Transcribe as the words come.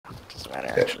Doesn't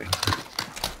matter, actually.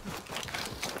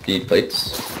 Need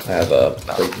plates? I have a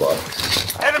plate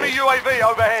box. Enemy UAV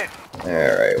overhead.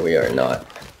 Alright, we are not.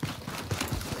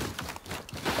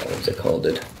 What's it called?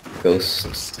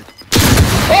 Ghosts.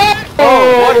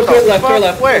 Oh! What the left, fuck?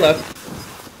 left, Where? left.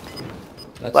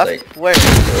 That's Left? like... Where?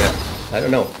 Yeah, I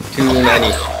don't know.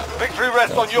 290. Victory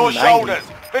rests on your 290. shoulders.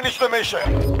 Finish the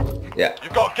mission. Yeah.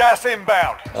 You've got gas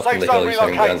inbound. Up Safe in the zone hill, he's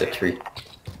running down the relocated. tree.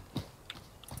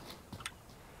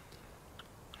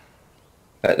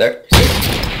 Right there.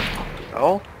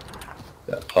 Oh?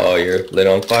 Oh, you're lit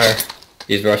on fire.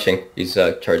 He's rushing. He's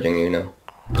charging you now.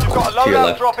 You've got a To your loadout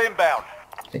left. drop inbound.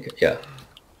 I think, yeah.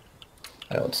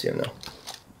 I don't see him now.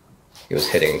 He was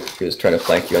hitting. He was trying to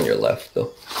flank you on your left,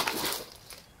 though.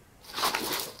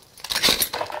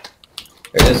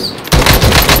 There it is.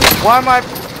 Why am I...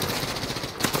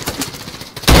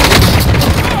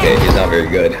 Okay, he's not very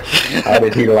good. How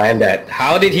did he land that?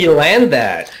 How did he land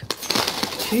that?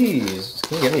 Jeez.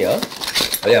 Can you get me up?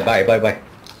 Oh yeah, bye.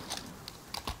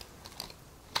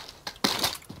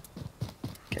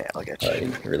 Okay, I'll get you.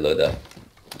 You can reload that.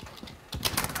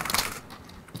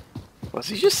 Was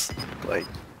he just, like...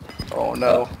 Oh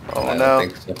no. Oh I no.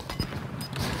 don't think so.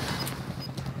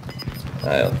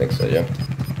 I don't think so, Jim.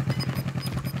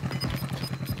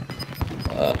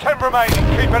 10 remaining.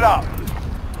 Keep it up.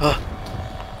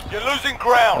 You're losing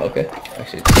ground. Okay.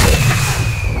 Actually,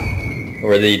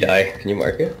 where did he die? Can you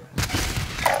mark it?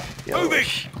 Yo.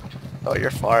 Oh,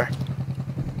 you're far.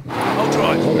 I'll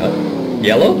drive. Oh god.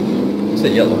 Yellow? You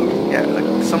said yellow. Yeah,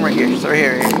 like, somewhere here. Just right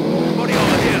here. Body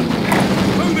over here.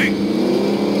 Moving.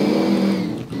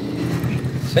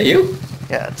 Is that you?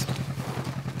 Yeah, it's...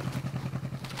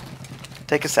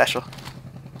 Take a satchel.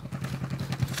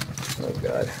 Oh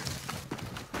god.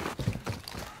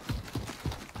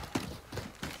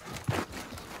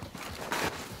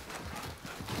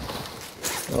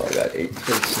 Oh, I got 8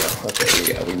 plates now.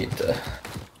 Okay, yeah, we need to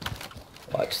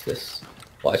watch this.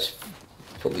 Watch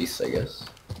police, I guess.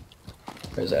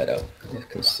 Or is that out? It's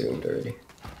consumed already.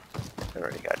 It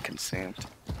already got consumed.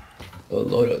 Oh,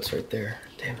 loadout's right there.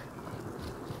 Damn it.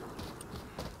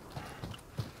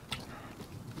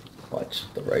 Watch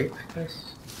the right, I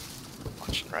guess.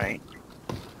 Watching right.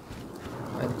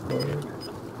 And forward.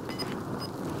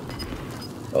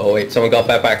 Oh wait, someone got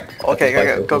back. Okay,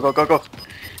 go.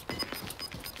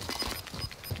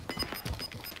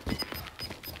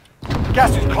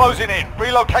 Gas is closing in.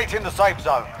 Relocating the safe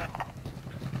zone.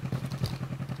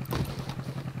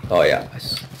 Oh yeah.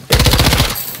 It's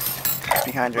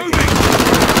behind you.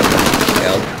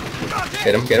 Down.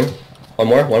 Get him. One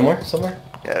more, somewhere.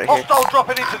 Yeah, right here. Hostile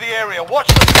dropping into the area. Watch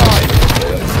the side.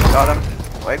 Got him.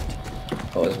 Wiped.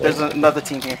 Oh, it's There's another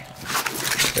team here.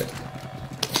 Okay.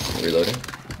 Reloading.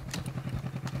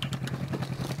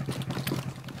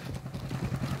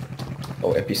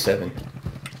 Oh, MP7.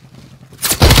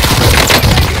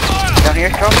 Down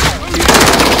here, go.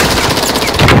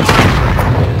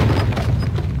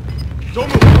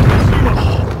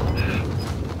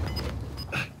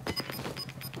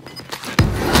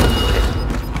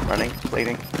 Running,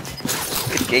 bleeding.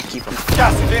 Good gatekeep him.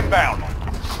 Gas is inbound.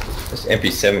 This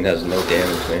MP7 has no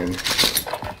damage, man.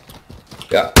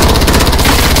 Yeah.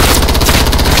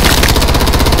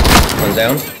 One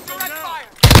down.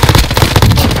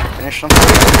 Finish him.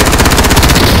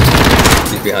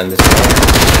 He's behind this wall.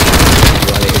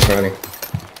 He's running.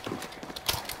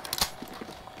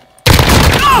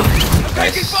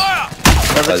 Nice.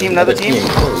 Another team.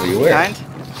 Holy, where? Behind.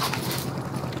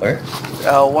 Where?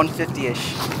 150-ish.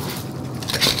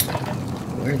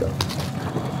 Where though?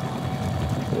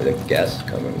 Where the gas is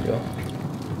coming, Joe?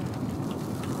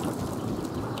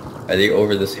 Are they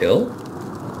over this hill?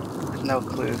 No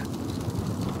clue.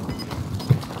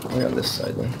 Why on this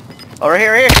side then? Oh, right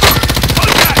here.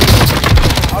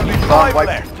 Only 5 wipe.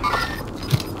 left.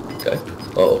 Okay.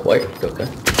 Oh, white. Okay.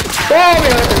 Oh,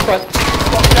 behind in front.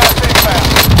 Got gas inbound.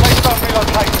 Safe zone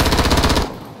relocated.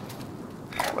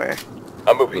 Where?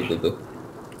 I'm Blue, moving. blue, blue.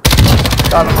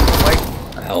 Got him. Wait.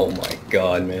 Oh my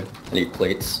god, man. I need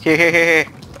plates. Here.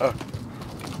 Oh.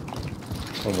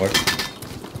 One more.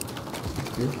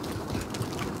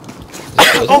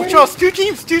 Oh, Charles, two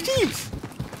teams.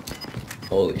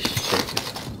 Holy shit.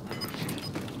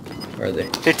 Where are they?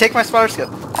 Here, take my spotter skill.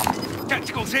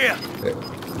 Tacticals here. Okay.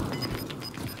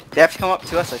 They have to come up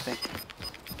to us, I think.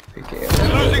 PK.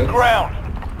 You're losing ground.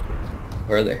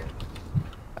 Where are they?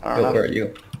 I Yo, don't where know. are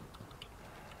you?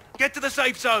 Get to the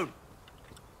safe zone.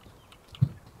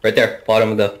 Right there.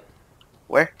 Bottom of the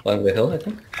Where? hill, I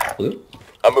think. Blue?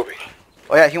 I'm moving.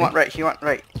 Oh yeah, he went right.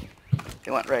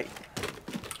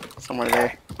 Somewhere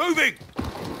there. Moving.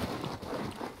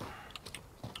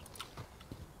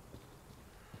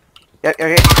 Yep,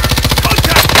 okay.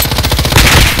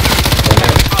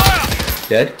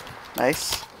 Dead?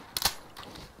 Nice.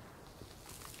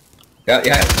 Yeah,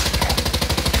 yeah.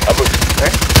 Okay.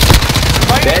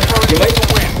 Dead? You might...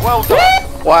 Win. Well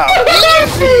done. Wow. Yeah,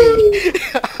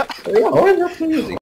 oh, that's easy.